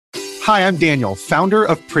Hi, I'm Daniel, founder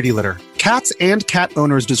of Pretty Litter. Cats and cat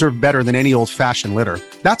owners deserve better than any old-fashioned litter.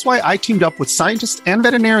 That's why I teamed up with scientists and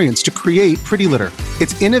veterinarians to create Pretty Litter.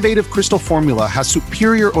 Its innovative crystal formula has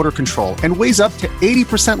superior odor control and weighs up to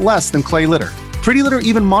 80% less than clay litter. Pretty Litter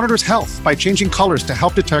even monitors health by changing colors to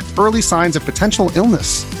help detect early signs of potential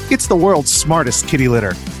illness. It's the world's smartest kitty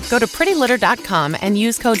litter. Go to prettylitter.com and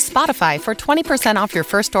use code SPOTIFY for 20% off your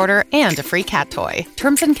first order and a free cat toy.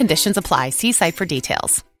 Terms and conditions apply. See site for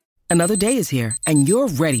details. Another day is here, and you're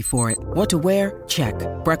ready for it. What to wear? Check.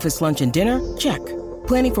 Breakfast, lunch, and dinner? Check.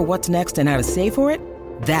 Planning for what's next and how to save for it?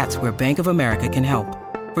 That's where Bank of America can help.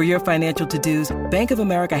 For your financial to-dos, Bank of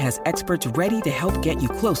America has experts ready to help get you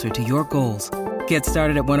closer to your goals. Get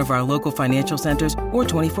started at one of our local financial centers or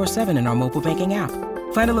 24/7 in our mobile banking app.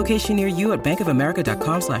 Find a location near you at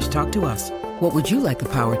bankofamerica.com/talktous. What would you like the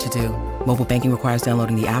power to do? Mobile banking requires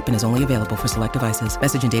downloading the app and is only available for select devices.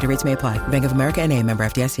 Message and data rates may apply. Bank of America N.A., member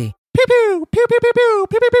FDIC. Pew pew pew pew pew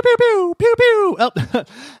pew pew pew pew pew pew pew. Oh,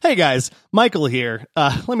 hey guys, Michael here.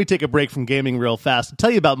 Let me take a break from gaming real fast to tell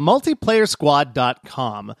you about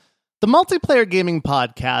multiplayersquad.com. The Multiplayer Gaming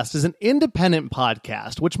Podcast is an independent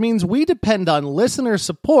podcast, which means we depend on listener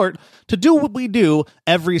support to do what we do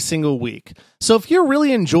every single week. So if you're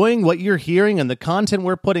really enjoying what you're hearing and the content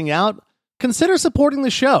we're putting out, consider supporting the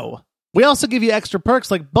show. We also give you extra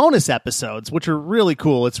perks like bonus episodes, which are really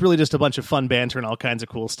cool. It's really just a bunch of fun banter and all kinds of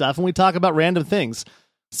cool stuff, and we talk about random things.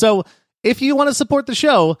 So if you want to support the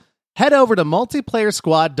show, head over to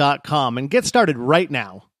multiplayersquad.com and get started right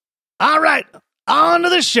now. All right, on to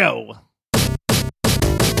the show.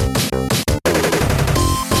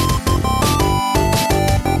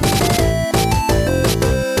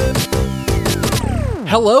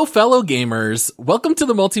 Hello, fellow gamers. Welcome to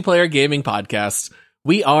the Multiplayer Gaming Podcast.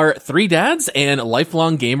 We are three dads and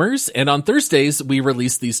lifelong gamers, and on Thursdays, we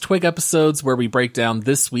release these Twig episodes where we break down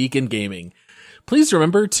this week in gaming. Please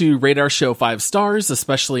remember to rate our show 5 stars,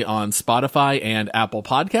 especially on Spotify and Apple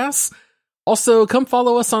Podcasts. Also, come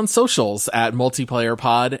follow us on socials at Multiplayer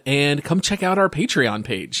Pod, and come check out our Patreon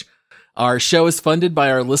page. Our show is funded by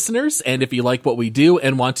our listeners, and if you like what we do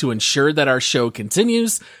and want to ensure that our show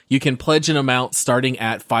continues, you can pledge an amount starting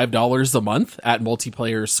at $5 a month at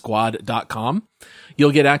multiplayersquad.com.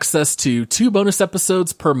 You'll get access to 2 bonus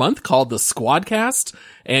episodes per month called the Squadcast,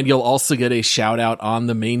 and you'll also get a shout out on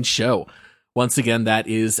the main show. Once again, that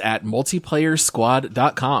is at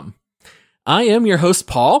multiplayersquad.com. I am your host,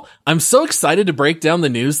 Paul. I'm so excited to break down the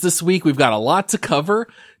news this week. We've got a lot to cover.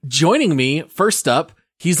 Joining me, first up,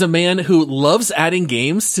 he's a man who loves adding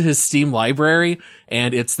games to his Steam library,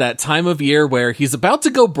 and it's that time of year where he's about to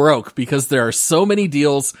go broke because there are so many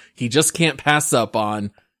deals he just can't pass up on.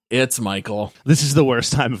 It's Michael. This is the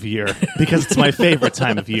worst time of year because it's my favorite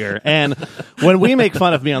time of year. And when we make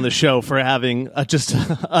fun of me on the show for having just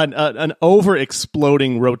an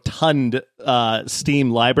over-exploding rotund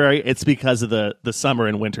Steam library, it's because of the summer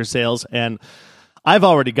and winter sales. And I've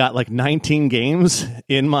already got like 19 games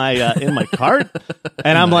in my cart,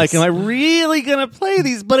 and I'm Nice. like, am I really gonna play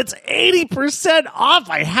these? But it's 80% off.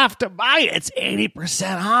 I have to buy it. It's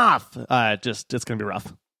 80% off. It's gonna be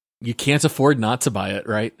rough. You can't afford not to buy it,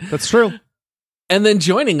 right? That's true. And then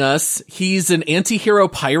joining us, he's an anti-hero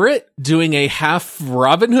pirate doing a half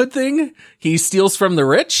Robin Hood thing. He steals from the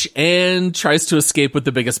rich and tries to escape with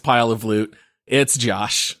the biggest pile of loot. It's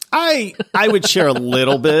Josh. I would share a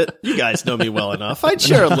little bit. You guys know me well enough. I'd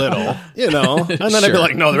share a little, and then I'd be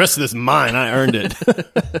like, no, the rest of this is mine. I earned it.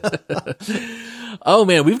 Oh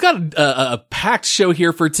man, we've got a packed show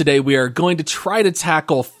here for today. We are going to try to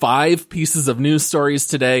tackle 5 pieces of news stories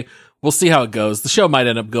today. We'll see how it goes. The show might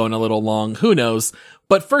end up going a little long. Who knows?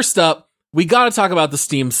 But first up, we got to talk about the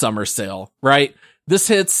Steam Summer Sale, right? This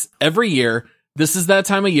hits every year. This is that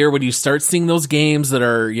time of year when you start seeing those games that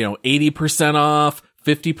are, 80% off,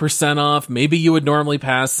 50% off. Maybe you would normally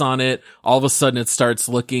pass on it. All of a sudden it starts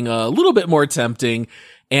looking a little bit more tempting.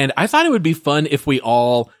 And I thought it would be fun if we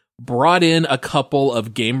all brought in a couple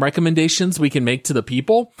of game recommendations we can make to the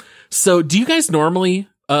people. So do you guys normally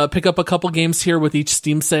pick up a couple games here with each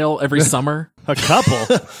Steam sale every summer? A couple.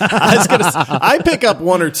 I pick up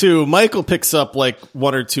 1 or 2. Michael picks up like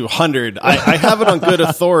 1 or 200. I have it on good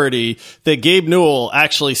authority that Gabe Newell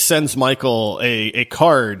actually sends Michael a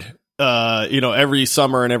card, every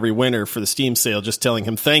summer and every winter for the Steam sale, just telling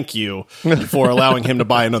him thank you for allowing him to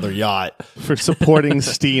buy another yacht. For supporting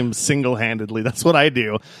Steam single-handedly. That's what I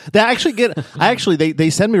do. They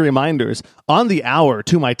send me reminders on the hour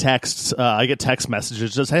to my texts. I get text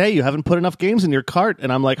messages just, hey, you haven't put enough games in your cart.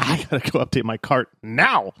 And I'm like, I gotta go update my cart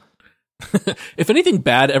now. If anything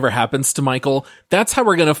bad ever happens to Michael, that's how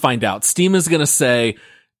we're going to find out. Steam is going to say,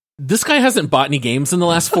 this guy hasn't bought any games in the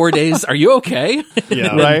last 4 days. Are you okay?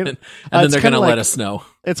 Yeah. Right. And then they're going to let us know.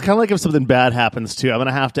 It's kind of like if something bad happens too, I'm going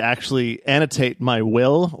to have to actually annotate my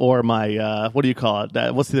will or my, what do you call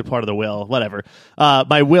it? What's the other part of the will? Whatever.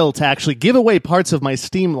 My will to actually give away parts of my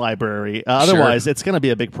Steam library. Otherwise, it's going to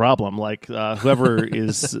be a big problem. Like whoever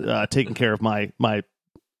is taking care of my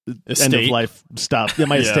Estate. end of life stuff. Yeah,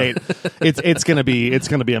 my estate. It's gonna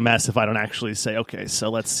be a mess if I don't actually say, okay, so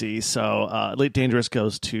let's see. So Elite Dangerous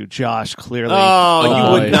goes to Josh, clearly. Oh,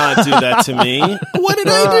 you would not do that to me. What did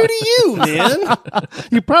I do to you, man?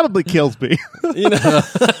 You probably killed me. You know,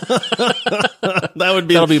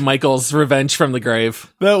 that'll be Michael's revenge from the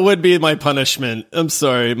grave. That would be my punishment. I'm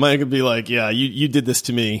sorry. Mike would be like, yeah, you did this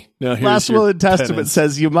to me. Now here's Last your Will and Testament penance.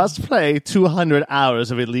 says you must play 200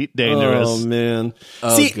 hours of Elite Dangerous. Oh, man.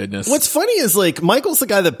 Oh, See, goodness. What's funny is, like, Michael's the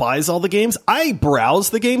guy that buys all the games. I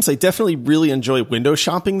browse the games. I definitely really enjoy window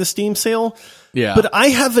shopping the Steam sale. Yeah. But I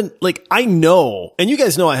haven't, like, I know, and you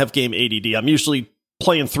guys know I have game ADD. I'm usually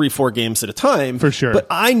playing 3-4 games at a time. For sure. But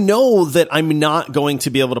I know that I'm not going to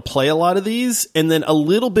be able to play a lot of these. And then a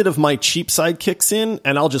little bit of my cheap side kicks in,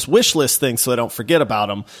 and I'll just wish list things so I don't forget about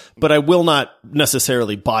them. But I will not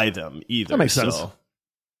necessarily buy them either. That makes sense.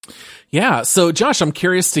 Yeah. So, Josh, I'm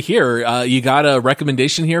curious to hear, you got a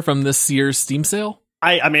recommendation here from this year's Steam sale?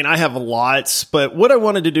 I mean, I have lots, but what I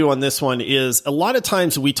wanted to do on this one is a lot of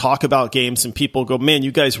times we talk about games and people go, man,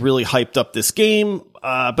 you guys really hyped up this game,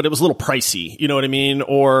 but it was a little pricey. You know what I mean?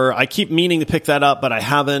 Or I keep meaning to pick that up, but I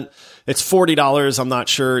haven't. It's $40. I'm not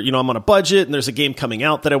sure. You know, I'm on a budget and there's a game coming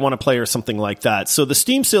out that I want to play or something like that. So the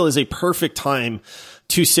Steam sale is a perfect time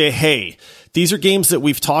to say, hey, these are games that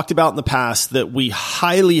we've talked about in the past that we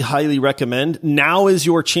highly, highly recommend. Now is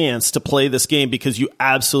your chance to play this game because you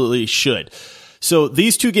absolutely should. So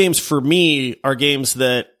these two games for me are games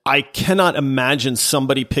that I cannot imagine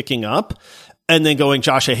somebody picking up and then going,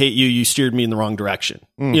 Josh, I hate you. You steered me in the wrong direction.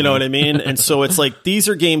 Mm-hmm. You know what I mean? And so it's like, these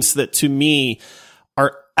are games that to me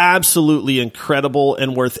are absolutely incredible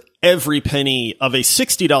and worth every penny of a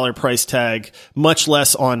 $60 price tag, much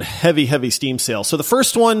less on heavy, heavy Steam sale. So the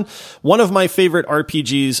first one of my favorite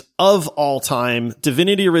RPGs of all time,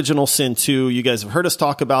 Divinity Original Sin 2. You guys have heard us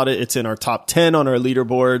talk about it. It's in our top 10 on our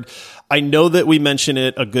leaderboard. I know that we mention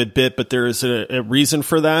it a good bit, but there is a reason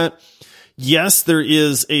for that. Yes, there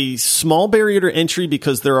is a small barrier to entry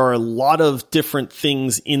because there are a lot of different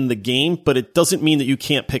things in the game, but it doesn't mean that you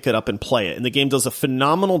can't pick it up and play it. And the game does a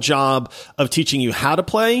phenomenal job of teaching you how to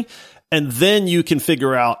play. And then you can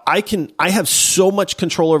figure out, I have so much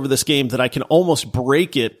control over this game that I can almost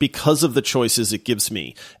break it because of the choices it gives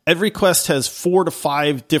me. Every quest has 4 to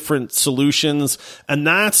 5 different solutions, and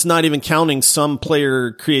that's not even counting some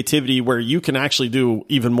player creativity where you can actually do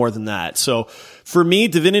even more than that. So for me,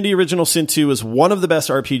 Divinity Original Sin 2 is one of the best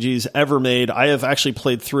RPGs ever made. I have actually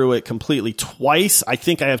played through it completely twice. I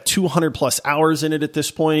think I have 200 plus hours in it at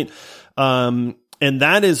this point. And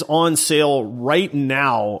that is on sale right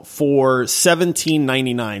now for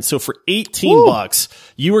 $17.99. So for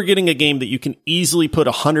 $18, you are getting a game that you can easily put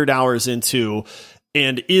 100 hours into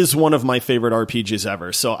and is one of my favorite RPGs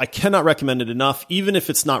ever. So I cannot recommend it enough. Even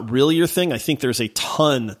if it's not really your thing, I think there's a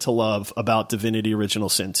ton to love about Divinity Original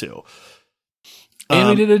Sin 2. And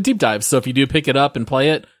we did a deep dive. So if you do pick it up and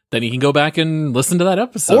play it, then you can go back and listen to that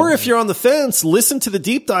episode. Or if you're on the fence, listen to the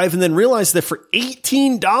deep dive and then realize that for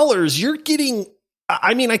 $18, you're getting...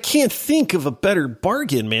 I mean, I can't think of a better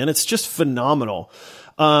bargain, man. It's just phenomenal.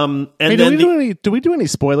 And hey, then do we do any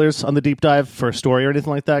spoilers on the deep dive for a story or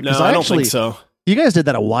anything like that? No, I don't think so. You guys did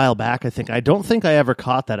that a while back, I think. I don't think I ever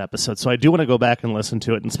caught that episode, so I do want to go back and listen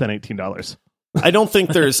to it and spend $18. I don't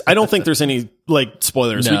think there's any like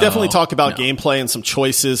spoilers. No, we definitely talk about gameplay and some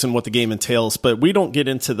choices and what the game entails, but we don't get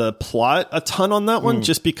into the plot a ton on that one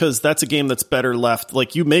just because that's a game that's better left.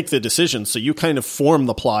 Like you make the decision, so you kind of form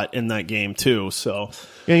the plot in that game too. So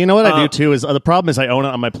yeah, you know what I do too is the problem is I own it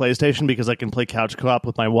on my PlayStation because I can play couch co-op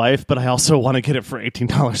with my wife, but I also want to get it for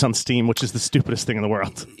 $18 on Steam, which is the stupidest thing in the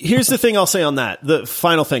world. Here's the thing I'll say on that. The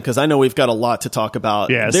final thing, because I know we've got a lot to talk about.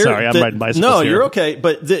 Yeah, sorry, I'm riding bicycles No, here. you're okay.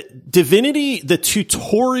 But the Divinity, the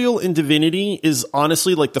tutorial in Divinity is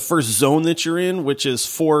honestly like the first zone that you're in, which is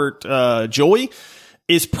Fort Joy,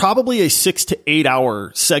 is probably a 6 to 8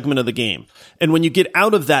 hour segment of the game. And when you get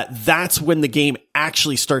out of that, that's when the game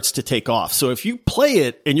actually starts to take off. So if you play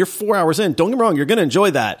it and you're 4 hours in, don't get me wrong, you're going to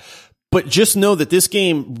enjoy that. But just know that this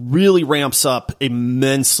game really ramps up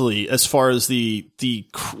immensely as far as the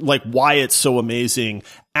like why it's so amazing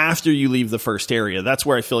after you leave the first area. That's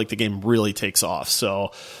where I feel like the game really takes off.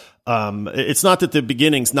 So it's not that the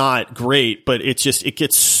beginning's not great, but it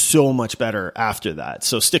gets so much better after that.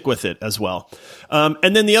 So stick with it as well.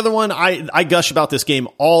 And then the other one, I gush about this game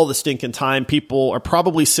all the stinking time. People are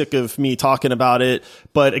probably sick of me talking about it.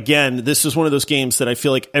 But again, this is one of those games that I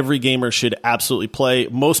feel like every gamer should absolutely play.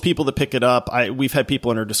 Most people that pick it up, we've had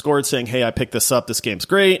people in our Discord saying, hey, I picked this up. This game's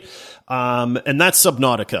great. And that's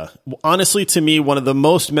Subnautica. Honestly, to me, one of the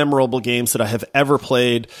most memorable games that I have ever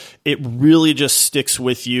played. It really just sticks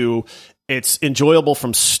with you. It's enjoyable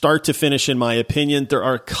from start to finish, in my opinion. There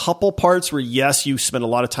are a couple parts where, yes, you spend a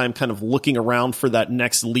lot of time kind of looking around for that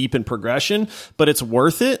next leap in progression, but it's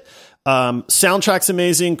worth it. Soundtrack's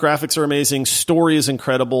amazing. Graphics are amazing. Story is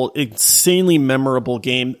incredible. Insanely memorable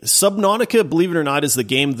game. Subnautica, believe it or not, is the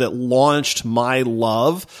game that launched my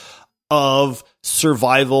love of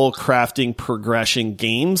survival crafting progression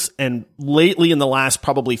games. And lately, in the last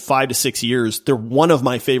probably 5 to 6 years, they're one of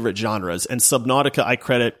my favorite genres. And Subnautica, I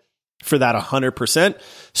credit for that 100%.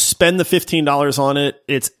 Spend the $15 on it.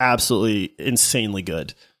 It's absolutely insanely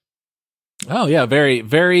good. Oh yeah, very,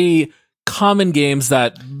 very common games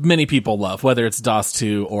that many people love, whether it's DOS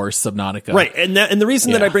 2 or Subnautica. Right. And the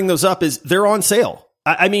reason that I bring those up is they're on sale.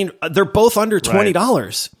 I mean, they're both under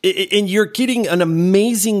 $20, and you're getting an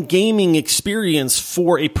amazing gaming experience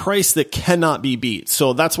for a price that cannot be beat.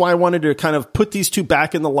 So that's why I wanted to kind of put these two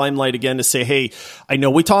back in the limelight again to say, hey, I know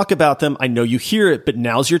we talk about them. I know you hear it, but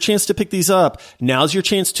now's your chance to pick these up. Now's your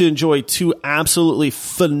chance to enjoy two absolutely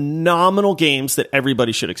phenomenal games that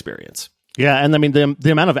everybody should experience. Yeah. And I mean,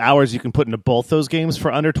 the amount of hours you can put into both those games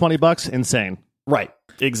for under $20, insane. Right.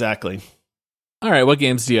 Exactly. All right. What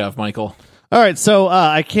games do you have, Michael? All right, so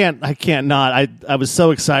I can't not. I was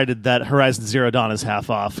so excited that Horizon Zero Dawn is half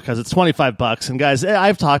off because it's $25. And guys,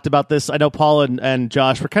 I've talked about this. I know Paul and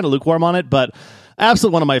Josh were kind of lukewarm on it, but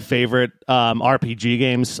absolutely one of my favorite RPG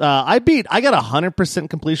games. I got 100%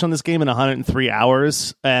 completion on this game in 103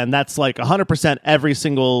 hours, and that's like 100% every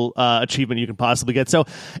single achievement you can possibly get. So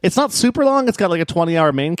it's not super long. It's got like a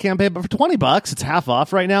 20-hour main campaign, but for $20, it's half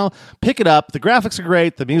off right now. Pick it up. The graphics are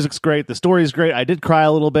great. The music's great. The story's great. I did cry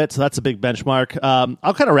a little bit, so that's a big benchmark.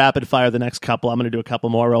 I'll kind of rapid fire the next couple. I'm going to do a couple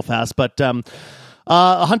more real fast, but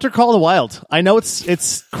Hunter Call of the Wild. I know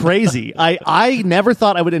it's crazy. I never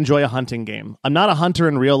thought I would enjoy a hunting game. I'm not a hunter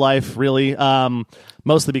in real life, really,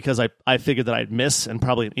 mostly because I figured that I'd miss and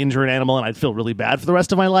probably injure an animal and I'd feel really bad for the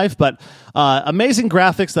rest of my life. But amazing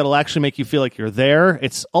graphics that'll actually make you feel like you're there.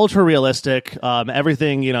 It's ultra realistic.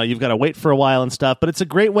 Everything, you've got to wait for a while and stuff. But it's a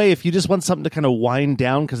great way if you just want something to kind of wind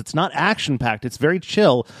down because it's not action-packed. It's very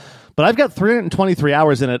chill. But I've got 323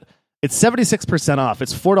 hours in it. It's 76% off.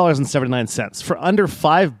 It's $4.79 for under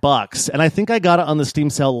 $5. And I think I got it on the Steam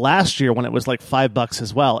sale last year when it was like $5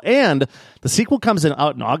 as well. And the sequel comes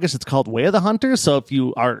out in August. It's called Way of the Hunter. So if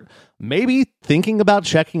you are maybe thinking about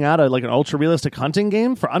checking out an ultra realistic hunting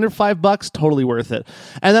game for under $5, totally worth it.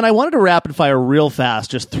 And then I wanted to rapid fire real fast,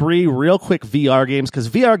 just 3 real quick VR games, because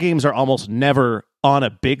VR games are almost never on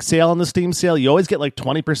a big sale on the Steam sale. You always get like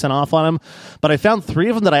 20% off on them. But I found 3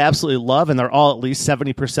 of them that I absolutely love, and they're all at least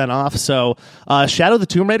 70% off. So Shadow of the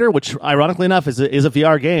Tomb Raider, which ironically enough is a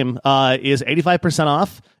VR game, is 85%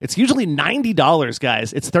 off. It's usually $90,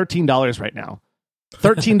 guys. It's $13 right now.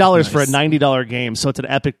 $13 nice. For a $90 game, so it's an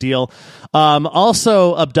epic deal.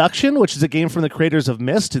 Also, Abduction, which is a game from the creators of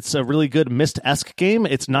Myst. It's a really good Myst-esque game.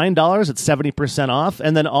 It's $9. It's 70% off.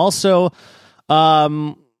 And then also,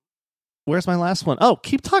 where's my last one? Oh,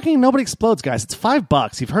 Keep Talking, Nobody Explodes, guys. It's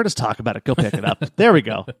 $5. You've heard us talk about it. Go pick it up. There we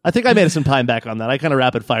go. I think I made some time back on that. I kind of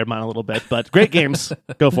rapid-fired mine a little bit, but great games.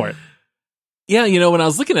 Go for it. Yeah, when I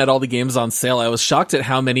was looking at all the games on sale, I was shocked at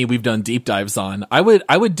how many we've done deep dives on. I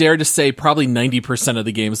would dare to say probably 90% of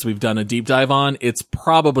the games we've done a deep dive on, it's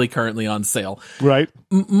probably currently on sale. Right.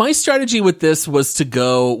 My strategy with this was to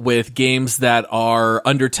go with games that are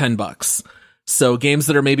under $10. So games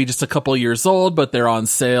that are maybe just a couple years old, but they're on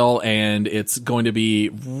sale and it's going to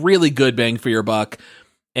be really good bang for your buck.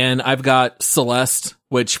 And I've got Celeste,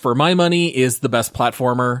 which for my money is the best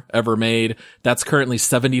platformer ever made. That's currently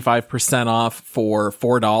 75% off for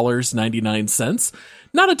 $4.99.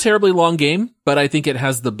 Not a terribly long game, but I think it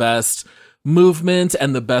has the best movement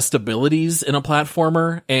and the best abilities in a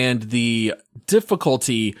platformer, and the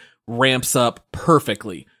difficulty ramps up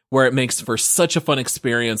perfectly, where it makes for such a fun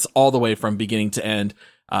experience all the way from beginning to end.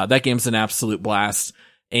 That game's an absolute blast.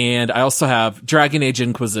 And I also have Dragon Age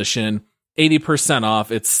Inquisition, 80% off.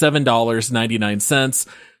 It's $7.99.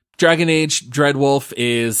 Dragon Age Dreadwolf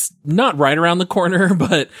is not right around the corner,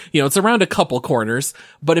 but it's around a couple corners.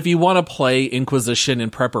 But if you want to play Inquisition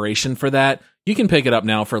in preparation for that, you can pick it up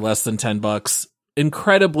now for less than $10.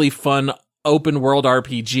 Incredibly fun open world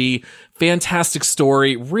RPG, fantastic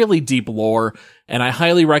story, really deep lore, and I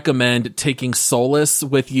highly recommend taking Solus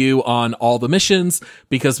with you on all the missions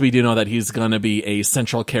because we do know that he's going to be a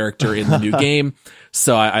central character in the new game.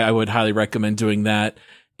 So I would highly recommend doing that.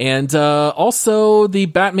 And also the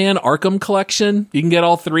Batman Arkham collection. You can get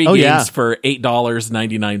all 3 games for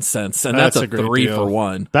 $8.99. And that's a 3 for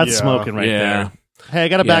 1. That's smoking right there. Hey, I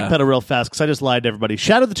got to backpedal real fast because I just lied to everybody.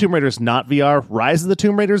 Shadow of the Tomb Raider is not VR. Rise of the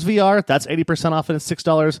Tomb Raider is VR. That's 80% off and it's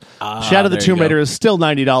 $6. Shadow of the Tomb Raider is still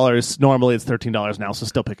 $90. Normally it's $13 now, so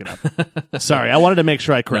still pick it up. Sorry, I wanted to make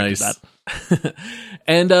sure I corrected that.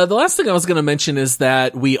 And the last thing I was going to mention is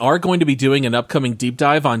that we are going to be doing an upcoming deep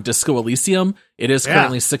dive on Disco Elysium. It is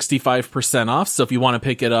currently 65% off, so if you want to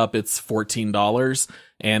pick it up, it's $14,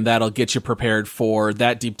 and that'll get you prepared for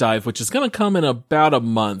that deep dive, which is going to come in about a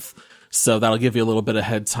month. So that'll give you a little bit of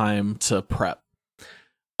head time to prep.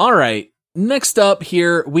 All right. Next up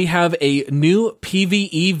here, we have a new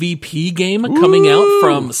PvEVP game coming out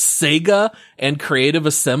from Sega and Creative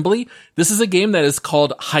Assembly. This is a game that is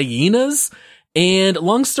called Hyenas. And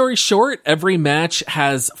long story short, every match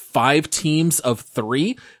has 5 teams of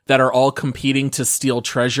 3 that are all competing to steal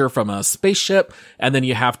treasure from a spaceship, and then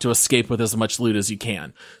you have to escape with as much loot as you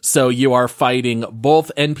can. So you are fighting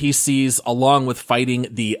both NPCs along with fighting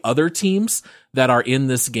the other teams that are in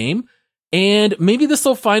this game. And maybe this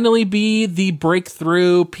will finally be the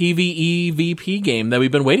breakthrough PvEVP game that we've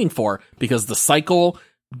been waiting for, because the Cycle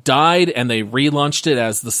died and they relaunched it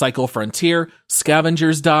as the Cycle Frontier.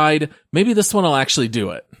 Scavengers died. Maybe this one will actually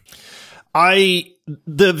do it.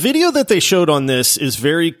 The video that they showed on this is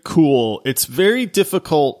very cool. It's very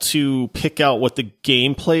difficult to pick out what the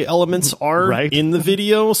gameplay elements are in the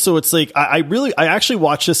video. So it's like, I actually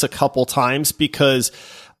watched this a couple times because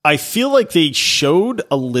I feel like they showed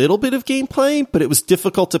a little bit of gameplay, but it was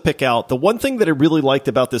difficult to pick out. The one thing that I really liked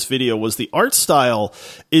about this video was the art style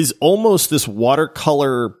is almost this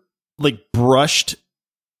watercolor, like brushed,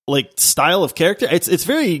 like style of character. It's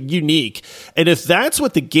very unique. And if that's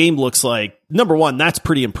what the game looks like, number one, that's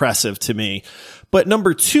pretty impressive to me. But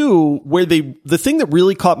number two, the thing that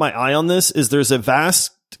really caught my eye on this is there's a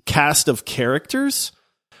vast cast of characters,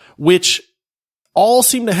 which all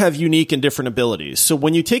seem to have unique and different abilities. So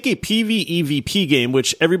when you take a PvEVP game,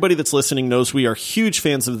 which everybody that's listening knows we are huge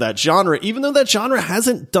fans of that genre, even though that genre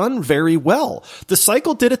hasn't done very well. The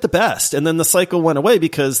Cycle did it the best, and then the Cycle went away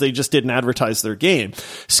because they just didn't advertise their game.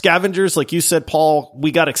 Scavengers, like you said, Paul,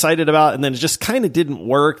 we got excited about, and then it just kind of didn't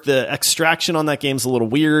work. The extraction on that game's a little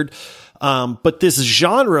weird. But this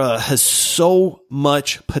genre has so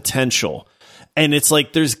much potential. And it's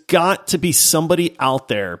like, there's got to be somebody out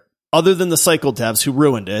there other than the Cycle devs who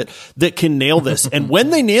ruined it, that can nail this. And when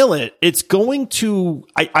they nail it, it's going to,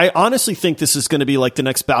 I honestly think this is going to be like the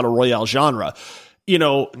next battle royale genre. You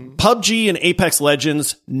know, PUBG and Apex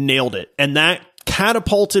Legends nailed it. And that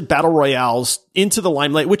catapulted battle royales into the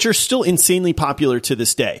limelight, which are still insanely popular to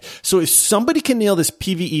this day. So if somebody can nail this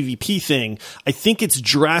PvEVP thing, I think it's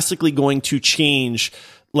drastically going to change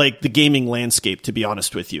like the gaming landscape, to be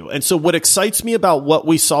honest with you. And so what excites me about what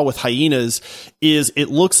we saw with Hyenas is it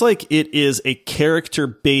looks like it is a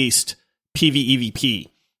character-based PvEVP.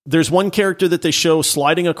 There's one character that they show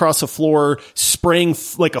sliding across a floor, spraying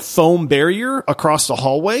like a foam barrier across the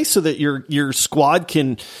hallway so that your squad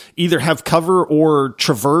can either have cover or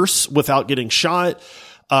traverse without getting shot.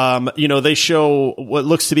 You know, they show what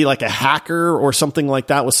looks to be like a hacker or something like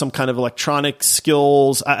that with some kind of electronic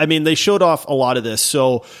skills. I mean, they showed off a lot of this.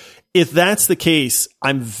 So if that's the case,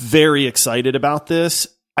 I'm very excited about this.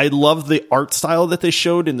 I love the art style that they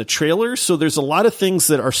showed in the trailer. So there's a lot of things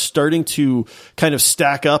that are starting to kind of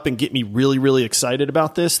stack up and get me really, really excited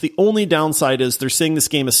about this. The only downside is they're saying this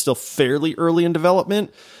game is still fairly early in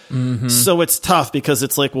development. Mm-hmm. So it's tough because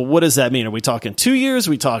it's like, well, what does that mean? Are we talking 2 years?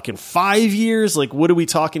 Are we talking 5 years? Like, what are we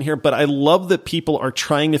talking here? But I love that people are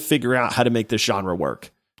trying to figure out how to make this genre work.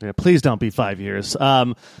 Yeah, please don't be 5 years.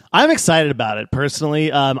 I'm excited about it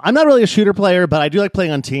personally. I'm not really a shooter player, but I do like playing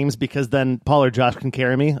on teams because then Paul or Josh can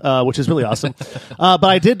carry me, which is really awesome. But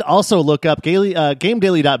I did also look up,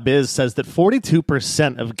 GameDaily.biz says that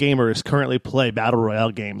 42% of gamers currently play Battle Royale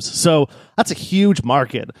games. So that's a huge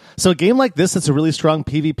market. So a game like this that's a really strong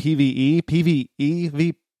PvP,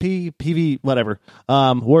 whatever,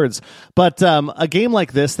 words. But a game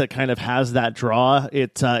like this that kind of has that draw,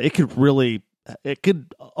 it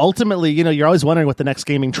could ultimately, you know, you're always wondering what the next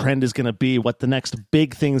gaming trend is going to be, what the next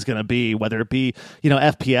big thing's going to be, whether it be, you know,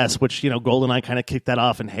 FPS, which, you know, GoldenEye kind of kicked that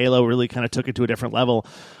off and Halo really kind of took it to a different level.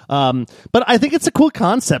 But I think it's a cool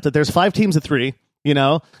concept that there's 5 teams of 3, you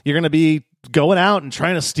know, you're going to be going out and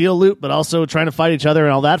trying to steal loot, but also trying to fight each other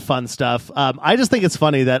and all that fun stuff. I just think it's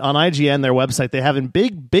funny that on IGN, their website, they have in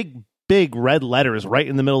big red letters right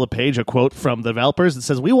in the middle of the page a quote from the developers that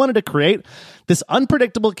says, "We wanted to create this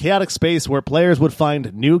unpredictable, chaotic space where players would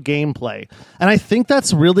find new gameplay." And I think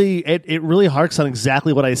that's really, it really harks on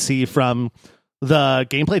exactly what I see from the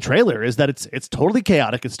gameplay trailer, is that it's totally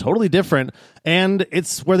chaotic, it's totally different, and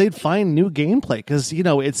it's where they'd find new gameplay, because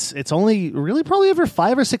it's only really probably every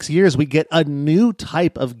 5 or 6 years we get a new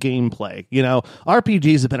type of gameplay.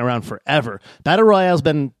 RPGs have been around forever. Battle Royale's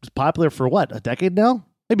been popular for what, a decade now?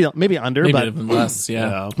 Maybe under, maybe but even less,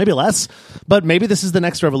 yeah. Maybe less. But maybe this is the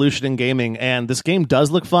next revolution in gaming, and this game does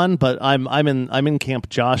look fun. But I'm in camp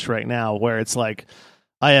Josh right now, where it's like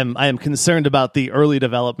I am concerned about the early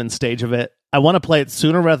development stage of it. I want to play it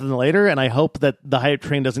sooner rather than later, and I hope that the hype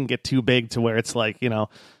train doesn't get too big to where it's like,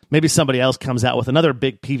 maybe somebody else comes out with another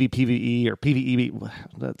big PvPvE or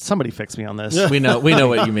PvE. Somebody fix me on this. We know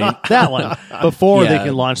what you mean. That one before they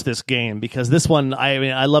can launch this game, because this one,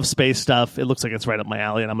 I love space stuff. It looks like it's right up my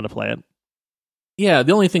alley, and I'm going to play it. Yeah,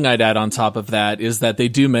 the only thing I'd add on top of that is that they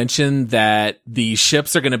do mention that the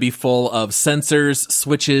ships are going to be full of sensors,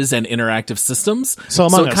 switches, and interactive systems. So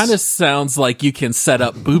it kind of sounds like you can set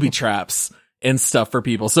up booby traps and stuff for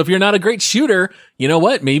people. So if you're not a great shooter, you know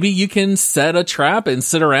what? Maybe you can set a trap and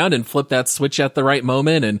sit around and flip that switch at the right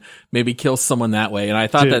moment and maybe kill someone that way. And I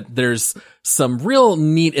thought that there's some real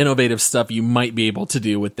neat, innovative stuff you might be able to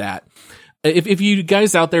do with that. If you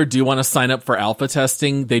guys out there do want to sign up for alpha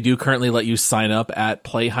testing, they do currently let you sign up at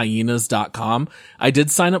playhyenas.com. I did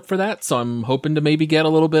sign up for that, so I'm hoping to maybe get a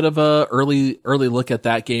little bit of a early look at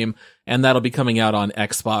that game, and that'll be coming out on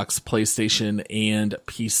Xbox, PlayStation, and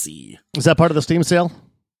PC. Is that part of the Steam sale?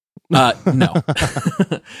 No.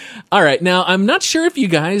 All right. Now, I'm not sure if you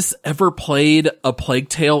guys ever played A Plague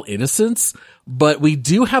Tale: Innocence, but we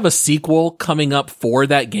do have a sequel coming up for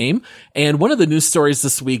that game. And one of the news stories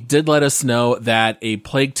this week did let us know that A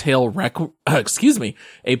Plague Tale Requiem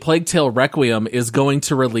is going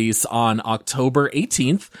to release on October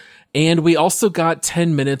 18th. And we also got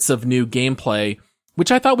 10 minutes of new gameplay,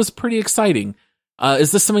 which I thought was pretty exciting.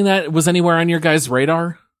 Is this something that was anywhere on your guys'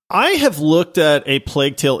 radar? I have looked at A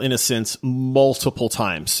Plague Tale: Innocence multiple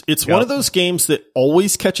times. It's one of those games that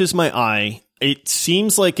always catches my eye. It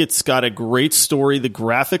seems like it's got a great story. The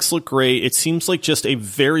graphics look great. It seems like just a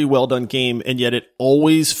very well done game, and yet it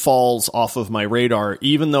always falls off of my radar,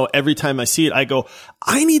 even though every time I see it, I go,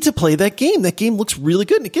 I need to play that game. That game looks really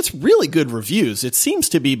good, and it gets really good reviews. It seems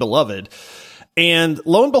to be beloved. And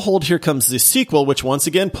lo and behold, here comes this sequel, which once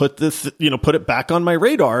again put it back on my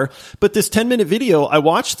radar. But this 10-minute video, I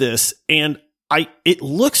watched this, and it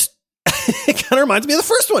looks, it kind of reminds me of the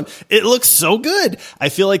first one. It looks so good. I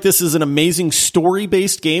feel like this is an amazing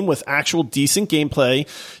story-based game with actual decent gameplay.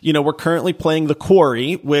 We're currently playing The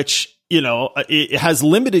Quarry, which, it has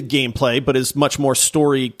limited gameplay, but is much more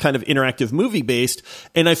story, kind of interactive movie-based.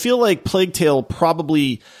 And I feel like Plague Tale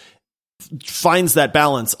probably finds that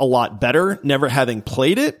balance a lot better, never having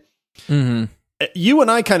played it. Mm-hmm. You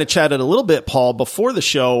and I kind of chatted a little bit, Paul, before the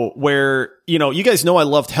show, where, you guys know I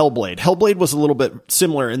loved Hellblade. Hellblade was a little bit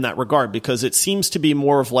similar in that regard, because it seems to be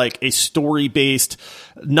more of like a story-based,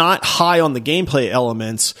 not high on the gameplay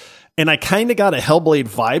elements. And I kind of got a Hellblade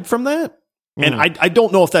vibe from that. And I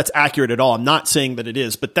don't know if that's accurate at all. I'm not saying that it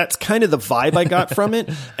is, but that's kind of the vibe I got from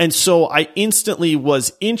it. And so I instantly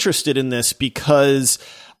was interested in this, because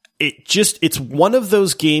it's one of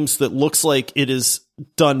those games that looks like it is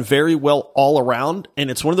done very well all around.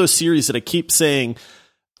 And it's one of those series that I keep saying,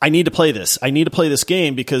 I need to play this. I need to play this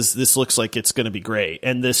game, because this looks like it's going to be great.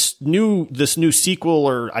 And this new sequel,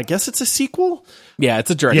 or I guess it's a sequel. Yeah,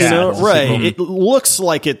 it's a direct. Right. It looks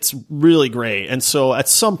like it's really great. And so at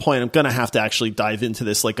some point I'm going to have to actually dive into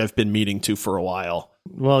this, like I've been meaning to for a while.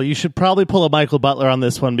 Well, you should probably pull a Michael Butler on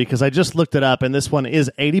this one, because I just looked it up, and this one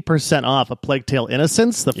is 80% off. A Plague Tale: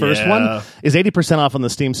 Innocence, the first one, is 80% off on the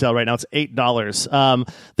Steam sale right now. It's $8.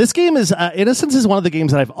 This game is Innocence is one of the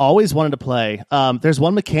games that I've always wanted to play. There's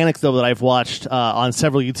one mechanic though that I've watched on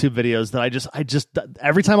several YouTube videos that I just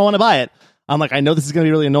every time I want to buy it, I'm like, I know this is going to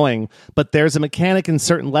be really annoying, but there's a mechanic in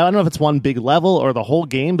certain level. I don't know if it's one big level or the whole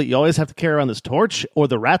game, but you always have to carry around this torch, or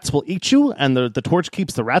the rats will eat you, and the torch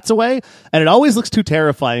keeps the rats away. And it always looks too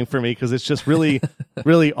terrifying for me, because it's just really,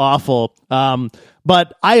 really awful.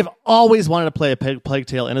 But I've always wanted to play a Plague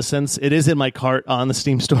Tale: Innocence. It is in my cart on the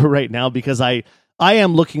Steam store right now, because I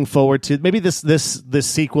am looking forward to, maybe this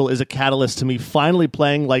sequel is a catalyst to me finally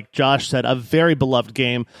playing, like Josh said, a very beloved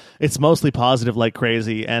game. It's mostly positive like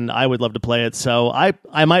crazy, and I would love to play it. So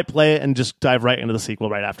I might play it and just dive right into the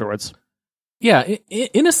sequel right afterwards. Yeah,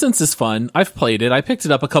 Innocence is fun. I've played it. I picked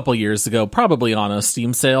it up a couple years ago, probably on a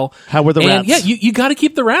Steam sale. How were the rats? Yeah, you got to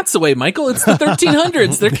keep the rats away, Michael. It's the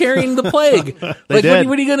 1300s. They're carrying the plague. What are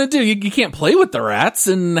you going to do? You can't play with the rats,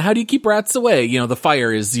 and how do you keep rats away? The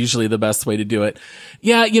fire is usually the best way to do it.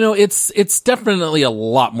 Yeah, it's definitely a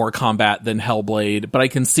lot more combat than Hellblade, but I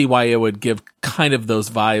can see why it would give kind of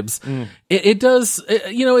those vibes. It does,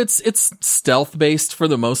 it's stealth based for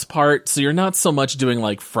the most part, so you're not so much doing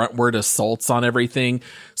like frontward assaults on everything.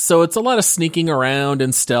 So it's a lot of sneaking around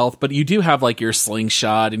and stealth, but you do have like your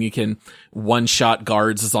slingshot and you can one-shot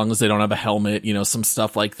guards as long as they don't have a helmet, some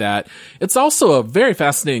stuff like that. It's also a very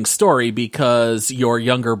fascinating story because your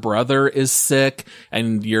younger brother is sick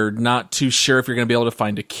and you're not too sure if you're going to be able to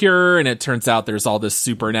find a cure, and it turns out there's all this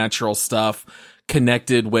supernatural stuff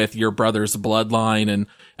connected with your brother's bloodline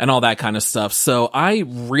and all that kind of stuff. So I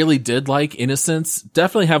really did like Innocence.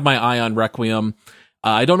 Definitely have my eye on Requiem.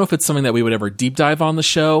 I don't know if it's something that we would ever deep dive on the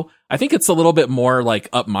show. I think it's a little bit more like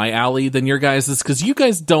up my alley than your guys's, because you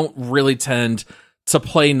guys don't really tend to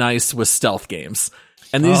play nice with stealth games.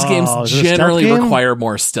 And these games generally require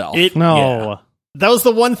more stealth. Yeah. That was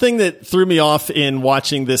the one thing that threw me off in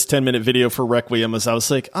watching this 10-minute video for Requiem, was I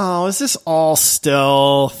was like, oh, is this all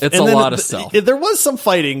stealth? It's a lot of stealth. There was some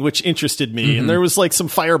fighting, which interested me, and there was like some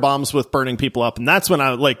fire bombs with burning people up, and that's when I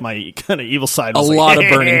like my kind of evil side was a lot of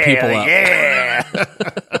burning people up.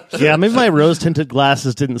 Yeah, maybe my rose-tinted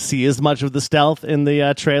glasses didn't see as much of the stealth in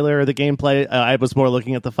the trailer or the gameplay. I was more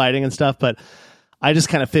looking at the fighting and stuff, but I just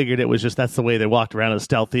kind of figured it was just that's the way they walked around as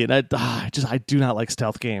stealthy, and I do not like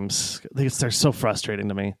stealth games. They're so frustrating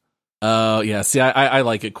to me. Oh, yeah. See, I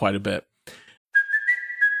like it quite a bit.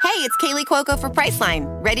 Hey, it's Kaylee Cuoco for Priceline.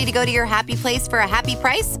 Ready to go to your happy place for a happy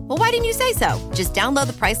price? Well, why didn't you say so? Just download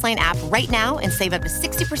the Priceline app right now and save up to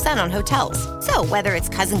 60% on hotels. So whether it's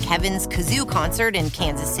Cousin Kevin's Kazoo Concert in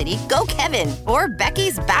Kansas City, go Kevin, or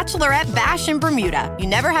Becky's Bachelorette Bash in Bermuda, you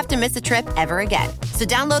never have to miss a trip ever again. So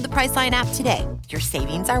download the Priceline app today. Your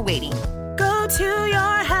savings are waiting. Go to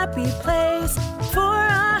your happy place for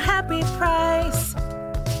a happy price.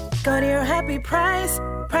 Go to your happy price,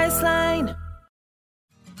 Priceline.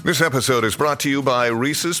 This episode is brought to you by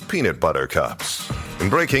Reese's Peanut Butter Cups. In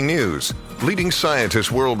breaking news, leading scientists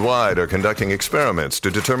worldwide are conducting experiments to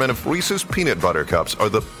determine if Reese's Peanut Butter Cups are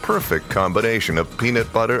the perfect combination of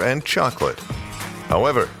peanut butter and chocolate.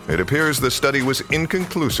 However, it appears the study was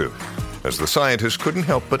inconclusive, as the scientists couldn't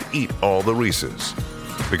help but eat all the Reese's.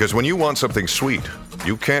 Because when you want something sweet,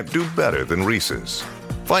 you can't do better than Reese's.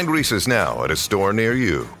 Find Reese's now at a store near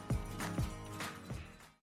you.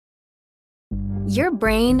 Your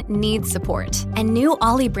brain needs support, and new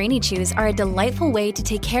Ollie Brainy Chews are a delightful way to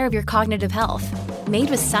take care of your cognitive health. Made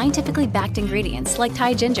with scientifically backed ingredients like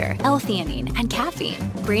Thai ginger, L-theanine, and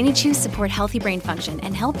caffeine, Brainy Chews support healthy brain function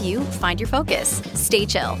and help you find your focus, stay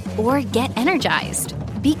chill, or get energized.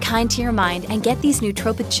 Be kind to your mind and get these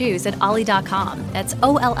nootropic chews at ollie.com. That's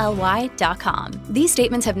OLLY.com. These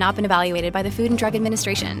statements have not been evaluated by the Food and Drug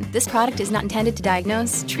Administration. This product is not intended to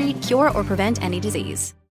diagnose, treat, cure, or prevent any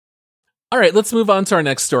disease. All right, let's move on to our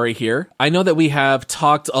next story here. I know that we have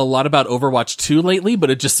talked a lot about Overwatch 2 lately, but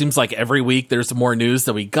it just seems like every week there's more news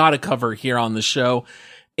that we got to cover here on the show.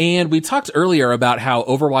 And we talked earlier about how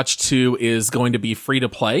Overwatch 2 is going to be free to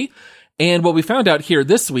play. And what we found out here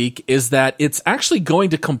this week is that it's actually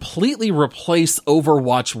going to completely replace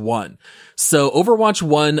Overwatch 1. So Overwatch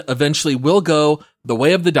 1 eventually will go the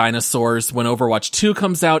way of the dinosaurs. When Overwatch 2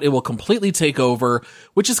 comes out, it will completely take over,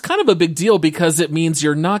 which is kind of a big deal because it means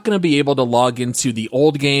you're not going to be able to log into the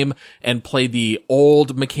old game and play the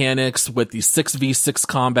old mechanics with the 6v6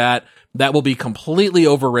 combat. That will be completely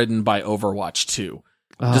overridden by Overwatch 2.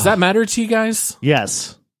 Does that matter to you guys?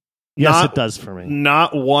 Yes. Yes, it does for me.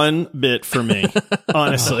 Not one bit for me,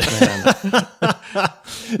 honestly.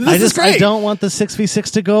 I don't want the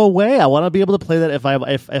 6v6 to go away. I want to be able to play that if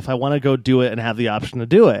I want to go do it and have the option to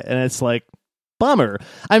do it. And it's like, bummer.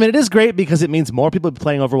 I mean, it is great because it means more people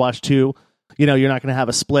playing Overwatch 2. You're not going to have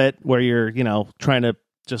a split where you're, trying to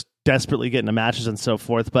just desperately get into matches and so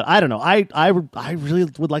forth. But I don't know. I really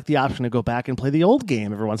would like the option to go back and play the old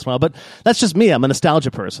game every once in a while. But that's just me. I'm a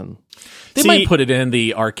nostalgia person. They might put it in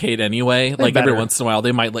the arcade anyway. Like better. Every once in a while,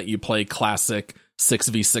 they might let you play classic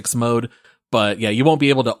 6v6 mode. But yeah, you won't be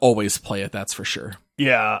able to always play it. That's for sure.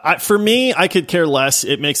 Yeah. For me, I could care less.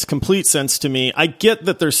 It makes complete sense to me. I get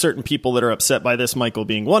that there's certain people that are upset by this, Michael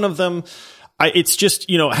being one of them. It's just,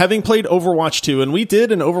 having played Overwatch 2, and we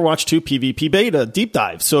did an Overwatch 2 PvP beta deep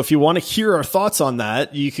dive. So if you want to hear our thoughts on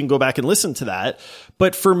that, you can go back and listen to that.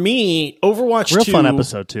 But for me, Overwatch 2... Real fun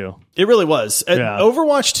episode, too. It really was. Yeah.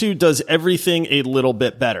 Overwatch 2 does everything a little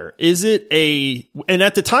bit better. And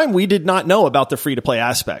at the time, we did not know about the free-to-play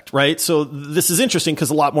aspect, right? So this is interesting because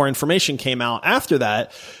a lot more information came out after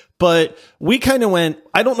that. But we kind of went,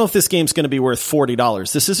 I don't know if this game's going to be worth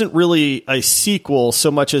 $40. This isn't really a sequel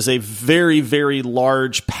so much as a very, very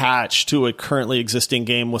large patch to a currently existing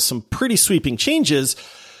game with some pretty sweeping changes.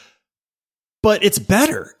 But it's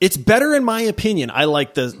better. It's better in my opinion. I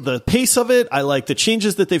like the pace of it. I like the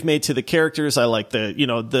changes that they've made to the characters. I like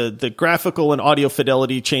the graphical and audio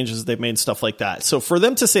fidelity changes they've made, stuff like that. So for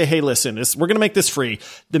them to say, hey, listen, we're going to make this free,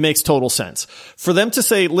 that makes total sense. For them to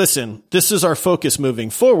say, listen, this is our focus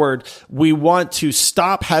moving forward. We want to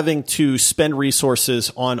stop having to spend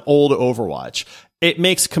resources on old Overwatch. It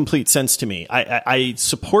makes complete sense to me. I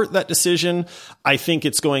support that decision. I think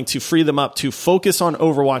it's going to free them up to focus on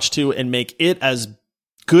Overwatch 2 and make it as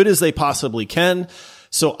good as they possibly can.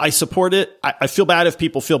 So I support it. I feel bad if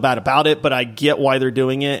people feel bad about it, but I get why they're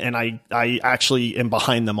doing it. And I actually am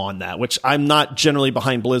behind them on that, which I'm not generally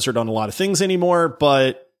behind Blizzard on a lot of things anymore,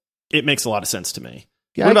 but it makes a lot of sense to me.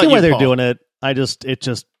 Yeah, I get why they're doing it. It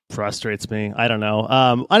just frustrates me. I don't know.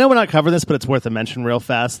 I know we're not covering this, but it's worth a mention real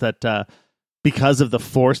fast that, because of the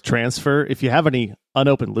forced transfer, if you have any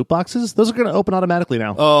unopened loot boxes, those are going to open automatically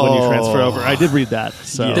now when you transfer over. I did read that.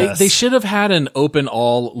 So yes. They should have had an open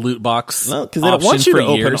all loot box because they don't want you to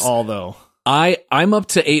open all, though. I'm up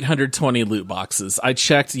to 820 loot boxes. I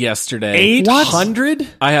checked yesterday. 800?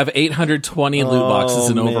 I have 820 loot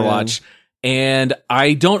boxes in Overwatch. And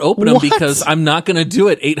I don't open them because I'm not going to do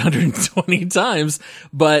it 820 times.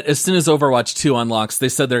 But as soon as Overwatch 2 unlocks, they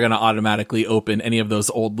said they're going to automatically open any of those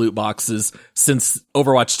old loot boxes since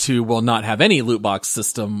Overwatch 2 will not have any loot box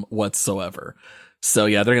system whatsoever. So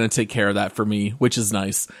yeah, they're going to take care of that for me, which is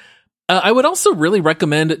nice. I would also really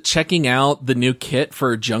recommend checking out the new kit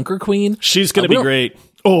for Junker Queen. She's going to be great.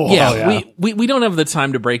 We don't have the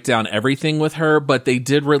time to break down everything with her, but they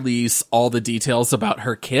did release all the details about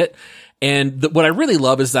her kit. And what I really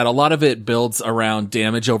love is that a lot of it builds around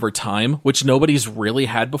damage over time, which nobody's really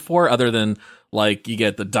had before other than like you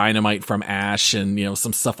get the dynamite from Ashe and,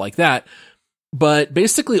 some stuff like that. But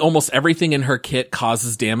basically almost everything in her kit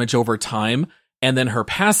causes damage over time. And then her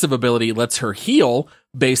passive ability lets her heal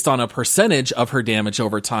based on a percentage of her damage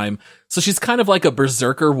over time. So she's kind of like a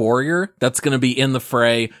berserker warrior that's going to be in the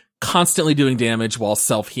fray, constantly doing damage while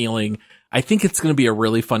self-healing. I think it's going to be a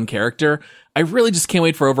really fun character. I really just can't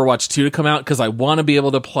wait for Overwatch 2 to come out because I want to be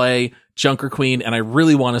able to play Junker Queen and I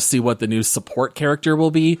really want to see what the new support character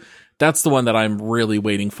will be. That's the one that I'm really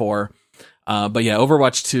waiting for. But yeah,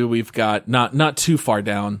 Overwatch 2, we've got not too far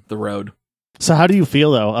down the road. So how do you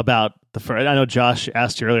feel though about I know Josh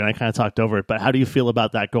asked you earlier and I kind of talked over it, but how do you feel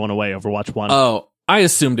about that going away, Overwatch 1? Oh, I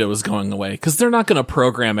assumed it was going away because they're not going to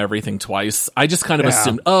program everything twice. I just kind of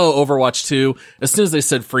assumed, Overwatch 2. As soon as they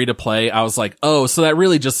said free to play, I was like, so that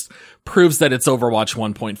really just proves that it's Overwatch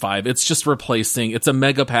 1.5. It's just it's a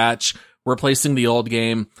mega patch, replacing the old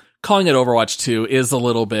game. Calling it Overwatch 2 is a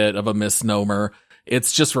little bit of a misnomer.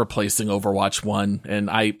 It's just replacing Overwatch 1, and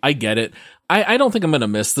I get it. I don't think I'm going to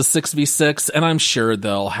miss the 6v6, and I'm sure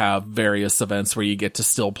they'll have various events where you get to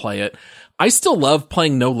still play it. I still love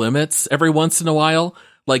playing No Limits every once in a while.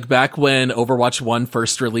 Like back when Overwatch 1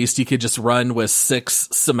 first released, you could just run with 6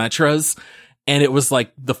 Symmetras, and it was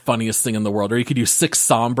like the funniest thing in the world. Or you could use 6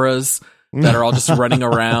 Sombras that are all just running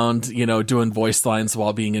around, doing voice lines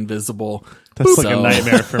while being invisible. That's like a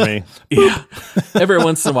nightmare for me. Yeah. Every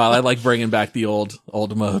once in a while, I like bringing back the old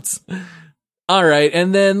modes. All right,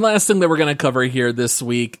 and then last thing that we're going to cover here this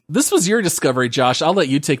week. This was your discovery, Josh. I'll let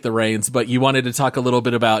you take the reins, but you wanted to talk a little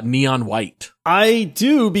bit about Neon White. I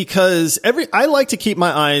do because I like to keep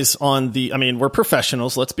my eyes on we're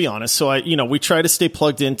professionals, let's be honest. So we try to stay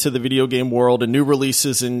plugged into the video game world and new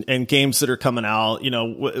releases and games that are coming out.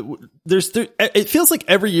 It feels like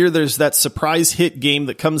every year there's that surprise hit game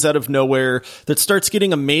that comes out of nowhere that starts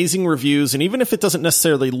getting amazing reviews. And even if it doesn't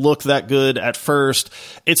necessarily look that good at first,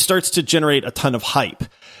 it starts to generate a ton of hype.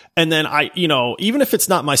 And then even if it's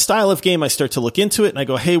not my style of game, I start to look into it and I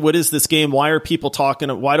go, hey, what is this game? Why are people talking?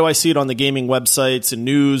 Why do I see it on the gaming websites and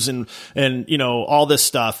news and all this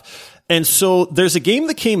stuff? And so there's a game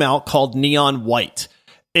that came out called Neon White.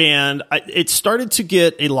 And it started to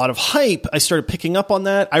get a lot of hype. I started picking up on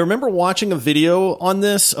that. I remember watching a video on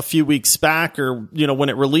this a few weeks back or, when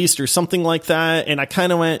it released or something like that. And I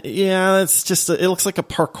kind of went, yeah, it's just, it looks like a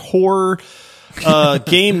parkour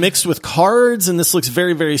game mixed with cards, and this looks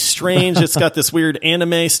very, very strange. It's got this weird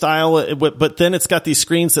anime style, but then it's got these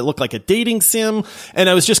screens that look like a dating sim, and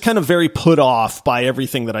I was just kind of very put off by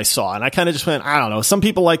everything that I saw, and I kind of just went, I don't know, some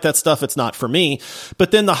people like that stuff, it's not for me.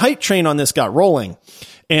 But then the hype train on this got rolling.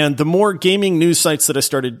 And the more gaming news sites that I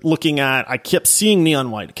started looking at, I kept seeing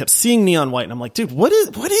neon white. And I'm like, dude, what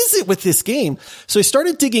is it with this game? So I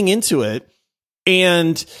started digging into it,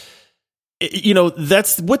 and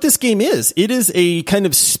that's what this game is. It is a kind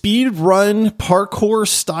of speed run parkour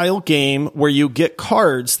style game where you get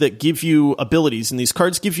cards that give you abilities, and these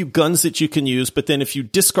cards give you guns that you can use. But then if you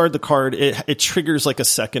discard the card, it triggers like a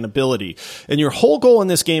second ability. And your whole goal in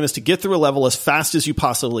this game is to get through a level as fast as you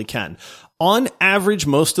possibly can. On average,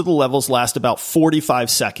 most of the levels last about 45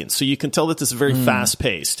 seconds. So you can tell that this is very fast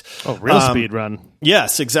paced. Oh, real speed run.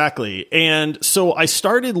 Yes, exactly. And so I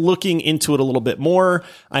started looking into it a little bit more.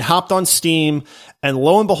 I hopped on Steam, and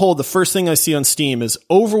lo and behold, the first thing I see on Steam is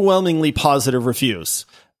overwhelmingly positive reviews.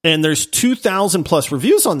 And there's 2,000 plus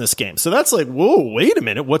reviews on this game. So that's like, whoa, wait a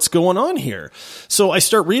minute. What's going on here? So I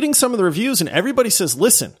start reading some of the reviews, and everybody says,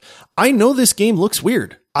 listen, I know this game looks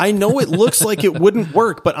weird. I know it looks like it wouldn't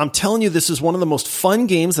work, but I'm telling you, this is one of the most fun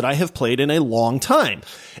games that I have played in a long time.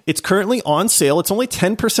 It's currently on sale. It's only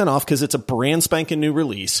 10% off because it's a brand spanking new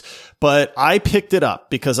release. But I picked it up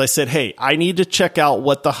because I said, hey, I need to check out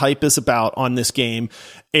what the hype is about on this game.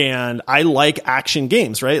 And I like action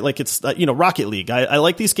games, right? Like it's, Rocket League. I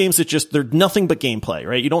like these games that they're nothing but gameplay,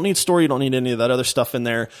 right? You don't need story. You don't need any of that other stuff in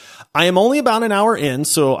there. I am only about an hour in,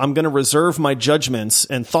 so I'm going to reserve my judgments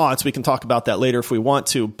and thoughts. We can talk about that later if we want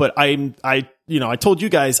to. But I told you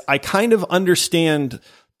guys, I kind of understand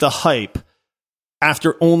the hype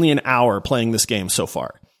after only an hour playing this game so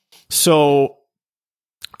far. So,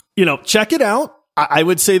 check it out. I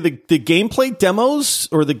would say the gameplay demos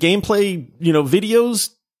or the gameplay,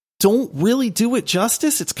 videos don't really do it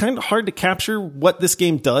justice. It's kind of hard to capture what this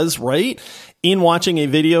game does right in watching a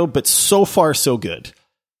video, but so far so good.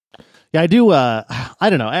 Yeah, I do. I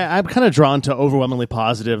don't know. I'm kind of drawn to overwhelmingly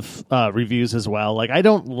positive reviews as well. Like, I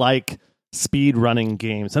don't like speed running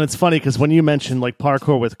games. And it's funny because when you mentioned like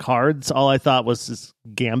parkour with cards, all I thought was this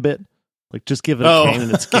Gambit. Like, just give it a cane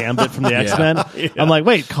and it's Gambit from the X-Men. Yeah. I'm like,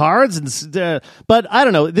 wait, cards? But I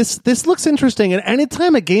don't know. This looks interesting. And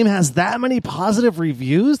anytime a game has that many positive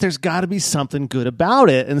reviews, there's got to be something good about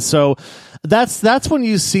it. And so that's when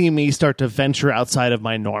you see me start to venture outside of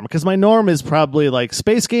my norm. Because my norm is probably like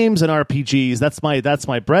space games and RPGs. That's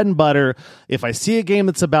my bread and butter. If I see a game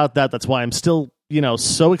that's about that, that's why I'm still,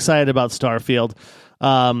 so excited about Starfield.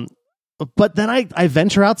 But then I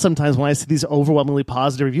venture out sometimes when I see these overwhelmingly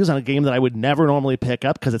positive reviews on a game that I would never normally pick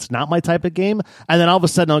up because it's not my type of game. And then all of a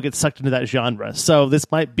sudden I'll get sucked into that genre. So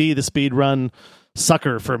this might be the speedrun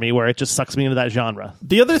sucker for me where it just sucks me into that genre.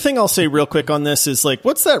 The other thing I'll say real quick on this is like,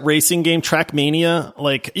 what's that racing game, Trackmania?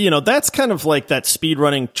 Like, that's kind of like that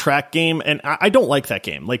speedrunning track game. And I don't like that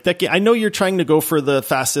game. Like that game, I know you're trying to go for the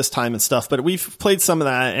fastest time and stuff, but we've played some of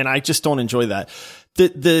that and I just don't enjoy that.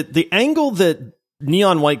 The angle that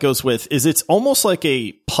Neon White goes with is it's almost like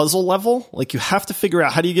a puzzle level. Like you have to figure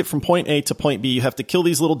out how do you get from point A to point B. You have to kill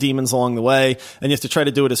these little demons along the way and you have to try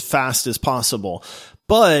to do it as fast as possible.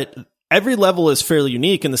 But every level is fairly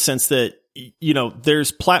unique in the sense that,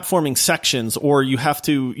 there's platforming sections or you have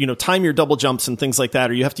to, time your double jumps and things like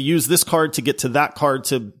that, or you have to use this card to get to that card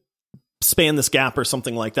to span this gap or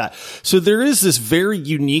something like that. So there is this very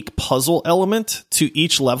unique puzzle element to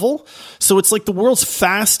each level. So it's like the world's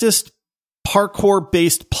fastest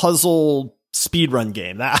parkour-based puzzle speedrun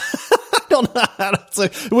game. That I don't know how to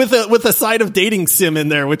say, with a side of dating sim in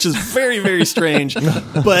there, which is very, very strange.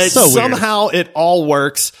 But so somehow it all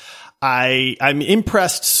works. I'm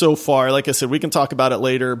impressed so far. Like I said, we can talk about it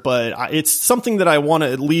later, but it's something that I want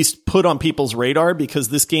to at least put on people's radar because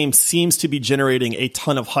this game seems to be generating a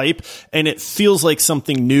ton of hype and it feels like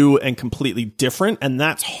something new and completely different. And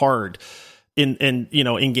that's hard in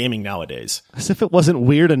gaming nowadays. As if it wasn't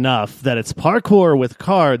weird enough that it's parkour with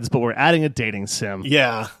cards, but we're adding a dating sim.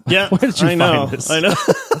 Yeah. Where did you find this? I know.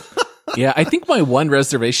 Yeah, I think my one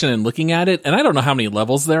reservation in looking at it, and I don't know how many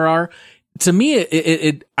levels there are, to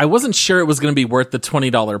me, I wasn't sure it was going to be worth the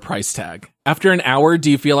 $20 price tag. After an hour,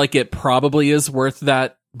 do you feel like it probably is worth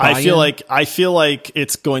that? I feel like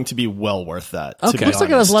it's going to be well worth that. Okay, looks like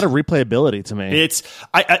it has a lot of replayability to me.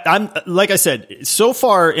 I'm like I said, so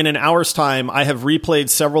far in an hour's time, I have replayed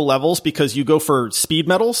several levels because you go for speed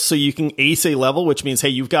medals, so you can ace a level, which means hey,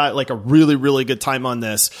 you've got like a really, really good time on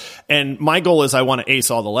this. And my goal is I want to ace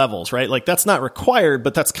all the levels, right? Like that's not required,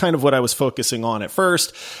 but that's kind of what I was focusing on at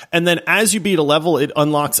first. And then as you beat a level, it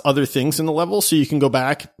unlocks other things in the level, so you can go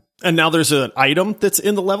back, and now there's an item that's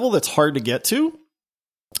in the level that's hard to get to.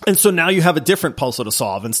 And so now you have a different puzzle to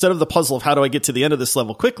solve. Instead of the puzzle of how do I get to the end of this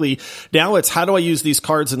level quickly, now it's how do I use these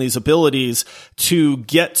cards and these abilities to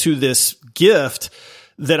get to this gift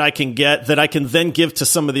that I can get, that I can then give to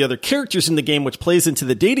some of the other characters in the game, which plays into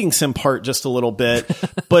the dating sim part just a little bit.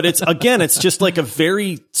 But it's just like a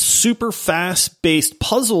very super fast based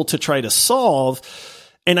puzzle to try to solve.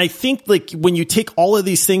 And I think like when you take all of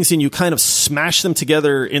these things and you kind of smash them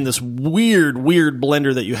together in this weird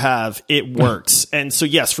blender that you have, it works. And so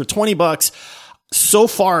yes, for $20, so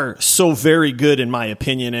far, so very good in my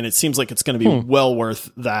opinion. And it seems like it's going to be well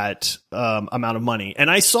worth that amount of money. And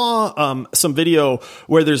I saw some video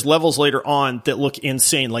where there's levels later on that look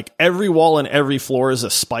insane. Like every wall and every floor is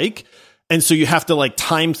a spike. And so you have to like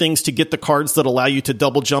time things to get the cards that allow you to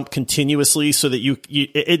double jump continuously so that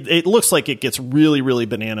it looks like it gets really, really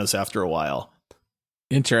bananas after a while.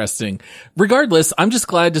 Interesting. Regardless, I'm just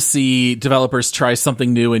glad to see developers try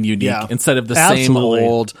something new and unique instead of the same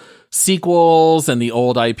old sequels and the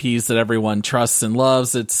old IPs that everyone trusts and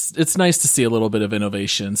loves. It's nice to see a little bit of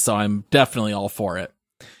innovation. So I'm definitely all for it.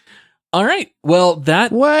 All right. Well,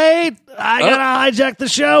 wait, I gotta hijack the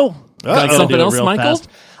show. Got something else, Michael? Fast.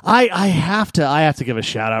 I have to give a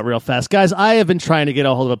shout out real fast. Guys, I have been trying to get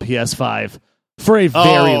a hold of a PS5 for a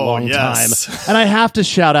very long time. And I have to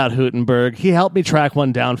shout out Hootenberg. He helped me track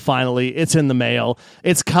one down finally. It's in the mail.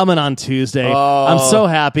 It's coming on Tuesday. I'm so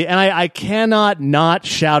happy. And I cannot not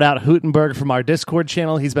shout out Hootenberg from our Discord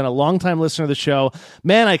channel. He's been a longtime listener of the show.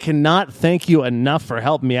 Man, I cannot thank you enough for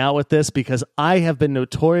helping me out with this because I have been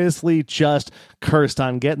notoriously just cursed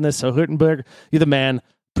on getting this. So Hootenberg, you're the man.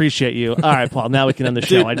 Appreciate you. All right, Paul, now we can end the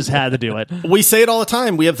show. I just had to do it. We say it all the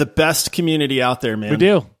time. We have the best community out there, man. We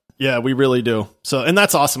do. Yeah, we really do. So, and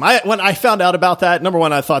that's awesome. When I found out about that, number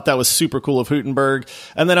one, I thought that was super cool of Hootenberg.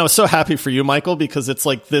 And then I was so happy for you, Michael, because it's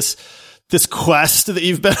like this quest that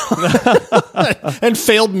you've been on and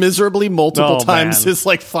failed miserably multiple times is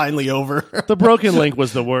like finally over. The broken link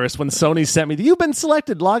was the worst when Sony sent me, you've been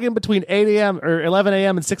selected, log in between 8 a.m. or 11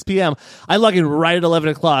 a.m. and 6 p.m. I log in right at 11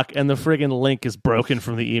 o'clock and the friggin' link is broken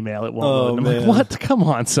from the email. It won't load. I'm like, what? Come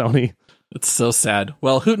on, Sony. It's so sad.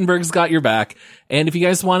 Well, Hootenberg's got your back. And if you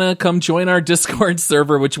guys want to come join our Discord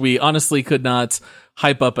server, which we honestly could not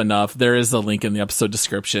hype up enough, there is a link in the episode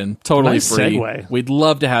description. Totally nice free. Segue. We'd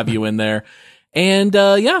love to have you in there. And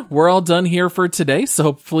we're all done here for today. So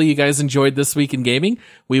hopefully you guys enjoyed this week in gaming.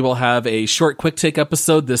 We will have a short quick take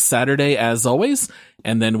episode this Saturday as always.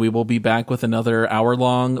 And then we will be back with another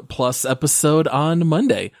hour-long plus episode on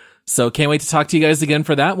Monday. So can't wait to talk to you guys again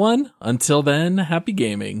for that one. Until then, happy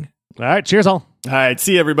gaming. All right. Cheers all. All right.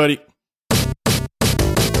 See you, everybody.